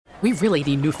We really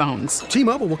need new phones.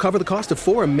 T-Mobile will cover the cost of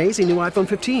 4 amazing new iPhone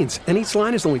 15s, and each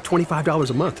line is only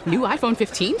 $25 a month. New iPhone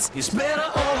 15s? It's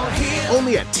better over here.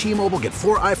 Only at T-Mobile, get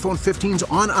 4 iPhone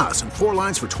 15s on us and 4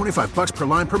 lines for $25 per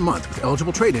line per month with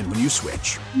eligible trade-in when you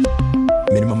switch.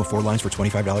 Minimum of 4 lines for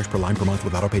 $25 per line per month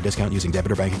with autopay discount using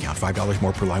debit or bank account. $5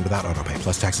 more per line without autopay,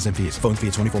 plus taxes and fees. Phone fee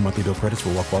at 24 monthly bill credits for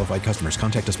well-qualified customers.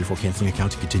 Contact us before canceling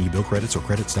account to continue bill credits or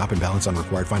credit stop and balance on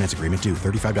required finance agreement due.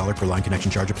 $35 per line connection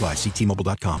charge applies. See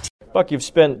T-Mobile.com. Buck, you've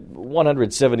spent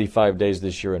 175 days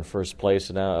this year in first place,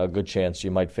 and now a good chance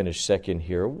you might finish second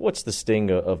here. What's the sting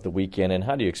of the weekend, and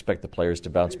how do you expect the players to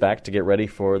bounce back to get ready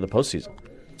for the postseason?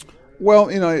 Well,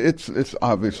 it's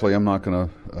obviously, I'm not going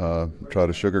to try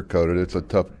to sugarcoat it. It's a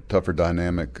tougher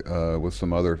dynamic with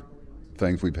some other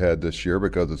things we've had this year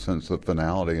because of the sense of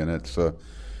finality, and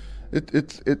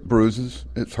it bruises,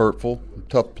 it's hurtful.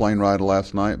 Tough plane ride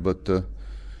last night, but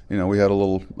we had a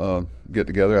little get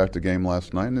together after the game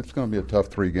last night, and it's going to be a tough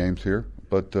 3 games here.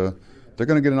 But they're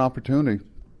going to get an opportunity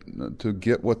to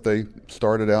get what they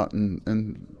started out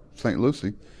in St.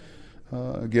 Lucie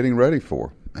getting ready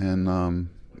for, and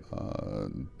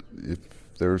if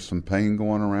there's some pain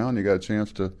going around, you got a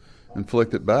chance to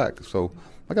inflict it back. So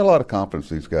I got a lot of confidence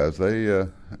in these guys. They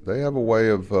have a way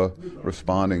of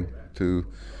responding to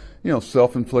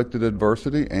self-inflicted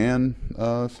adversity and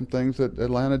some things that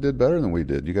Atlanta did better than we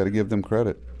did. You got to give them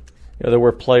credit. There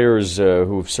were players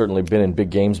who've certainly been in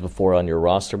big games before on your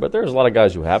roster, but there's a lot of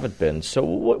guys who haven't been. So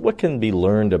what can be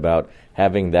learned about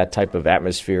having that type of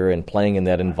atmosphere and playing in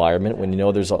that environment when you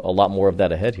know there's a lot more of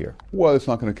that ahead here? Well, it's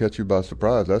not going to catch you by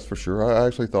surprise, that's for sure. I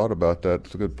actually thought about that.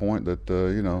 It's a good point that,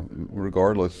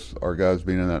 regardless, our guys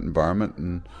being in that environment,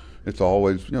 and it's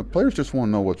always, players just want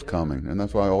to know what's coming, and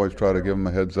that's why I always try to give them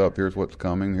a heads up. Here's what's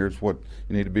coming. Here's what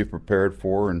you need to be prepared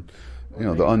for, and,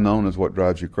 the unknown is what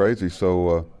drives you crazy.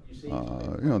 So,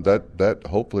 that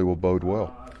hopefully will bode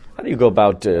well. How do you go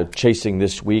about chasing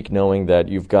this week, knowing that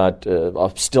you've got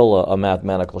still a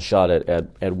mathematical shot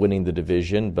at winning the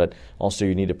division, but also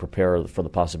you need to prepare for the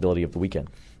possibility of the weekend?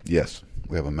 Yes,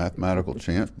 we have a mathematical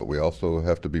chance, but we also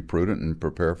have to be prudent and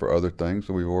prepare for other things.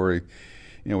 So we've already,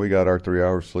 we got our 3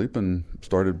 hours sleep and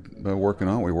started working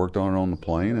on it. We worked on it on the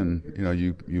plane, and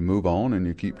you move on and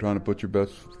you keep trying to put your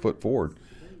best foot forward.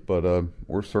 But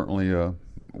we're certainly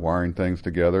wiring things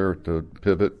together to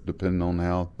pivot depending on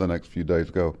how the next few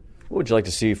days go. What would you like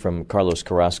to see from Carlos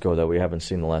Carrasco that we haven't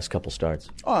seen the last couple starts?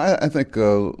 I think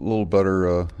a little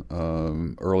better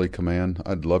early command.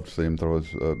 I'd love to see him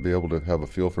be able to have a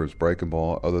feel for his breaking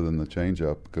ball other than the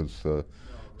changeup, because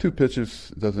 2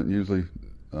 pitches doesn't usually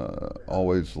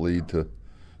always lead to,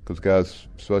 because guys,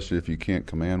 especially if you can't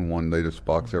command one, they just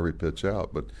box every pitch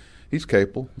out. But he's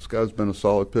capable. This guy's been a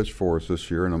solid pitch for us this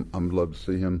year, and I'm love to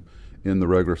see him in the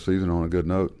regular season on a good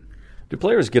note. Do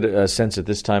players get a sense at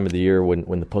this time of the year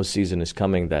when the postseason is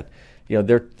coming that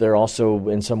they're also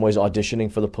in some ways auditioning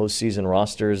for the postseason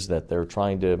rosters, that they're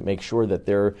trying to make sure that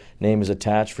their name is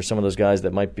attached for some of those guys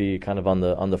that might be kind of on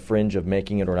the fringe of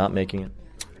making it or not making it?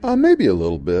 Maybe a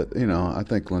little bit. I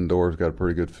think Lindor's got a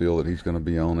pretty good feel that he's going to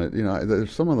be on it.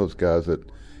 There's some of those guys that,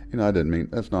 I didn't mean,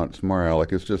 that's not smart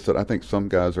aleck. It's just that I think some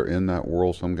guys are in that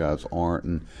world, some guys aren't,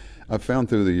 and I've found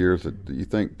through the years that you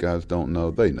think guys don't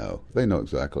know. They know. They know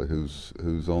exactly who's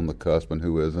on the cusp and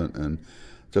who isn't. And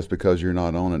just because you're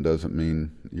not on it doesn't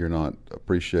mean you're not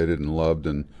appreciated and loved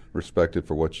and respected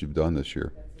for what you've done this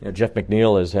year. Jeff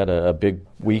McNeil has had a big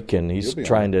week, and he's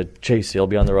trying to chase. He'll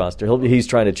be on the roster. He's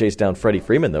trying to chase down Freddie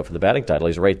Freeman, though, for the batting title.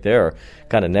 He's right there,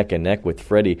 kind of neck and neck with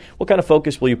Freddie. What kind of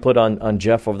focus will you put on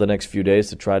Jeff over the next few days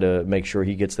to try to make sure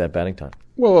he gets that batting time?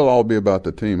 Well, it'll all be about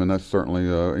the team, and that's certainly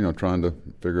trying to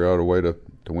figure out a way to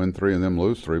win 3 and then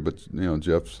lose 3. But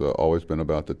Jeff's always been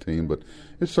about the team. But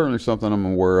it's certainly something I'm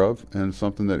aware of, and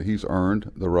something that he's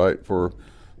earned the right for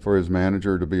his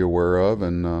manager to be aware of,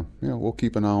 and we'll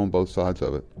keep an eye on both sides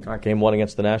of it. All right, game 1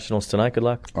 against the Nationals tonight. Good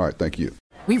luck. All right, thank you.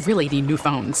 We really need new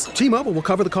phones. T-Mobile will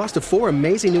cover the cost of 4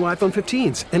 amazing new iPhone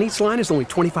 15s, and each line is only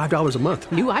 $25 a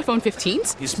month. New iPhone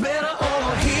 15s? It's better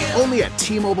over here. Only at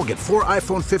T-Mobile, get 4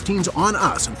 iPhone 15s on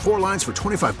us and 4 lines for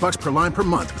 $25 per line per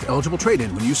month with eligible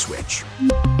trade-in when you switch.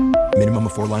 Minimum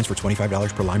of 4 lines for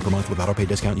 $25 per line per month with autopay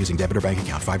discount using debit or bank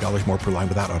account. $5 more per line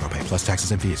without autopay, plus taxes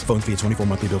and fees. Phone fee at 24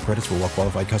 monthly bill credits for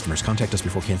well-qualified customers. Contact us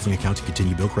before canceling account to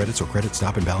continue bill credits or credit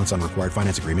stop and balance on required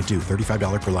finance agreement due.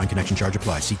 $35 per line connection charge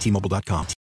applies. See T-Mobile.com.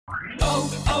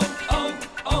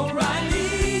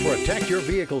 O'Reilly. For a Protect your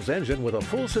vehicle's engine with a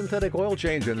full synthetic oil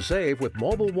change and save with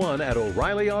Mobil 1 at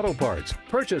O'Reilly Auto Parts.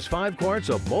 Purchase 5 quarts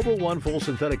of Mobil 1 full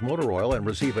synthetic motor oil and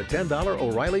receive a $10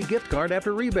 O'Reilly gift card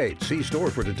after rebate. See store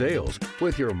for details.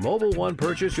 With your Mobil 1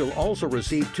 purchase, you'll also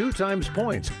receive 2 times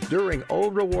points during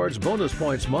Old Rewards Bonus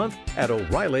Points Month at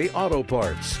O'Reilly Auto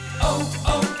Parts.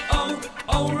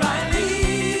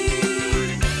 O'Reilly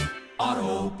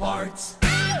Auto Parts.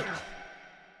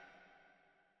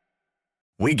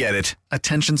 We get it.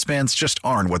 Attention spans just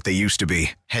aren't what they used to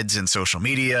be. Heads in social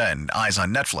media and eyes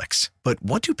on Netflix. But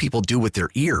what do people do with their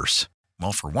ears?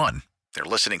 Well, for one, they're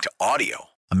listening to audio.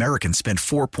 Americans spend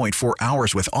 4.4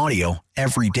 hours with audio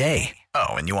every day. Oh,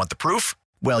 and you want the proof?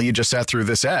 Well, you just sat through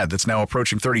this ad that's now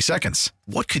approaching 30 seconds.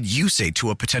 What could you say to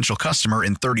a potential customer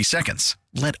in 30 seconds?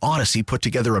 Let Odyssey put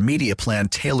together a media plan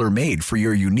tailor-made for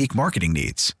your unique marketing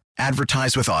needs.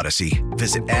 Advertise with Odyssey.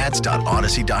 Visit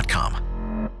ads.odyssey.com.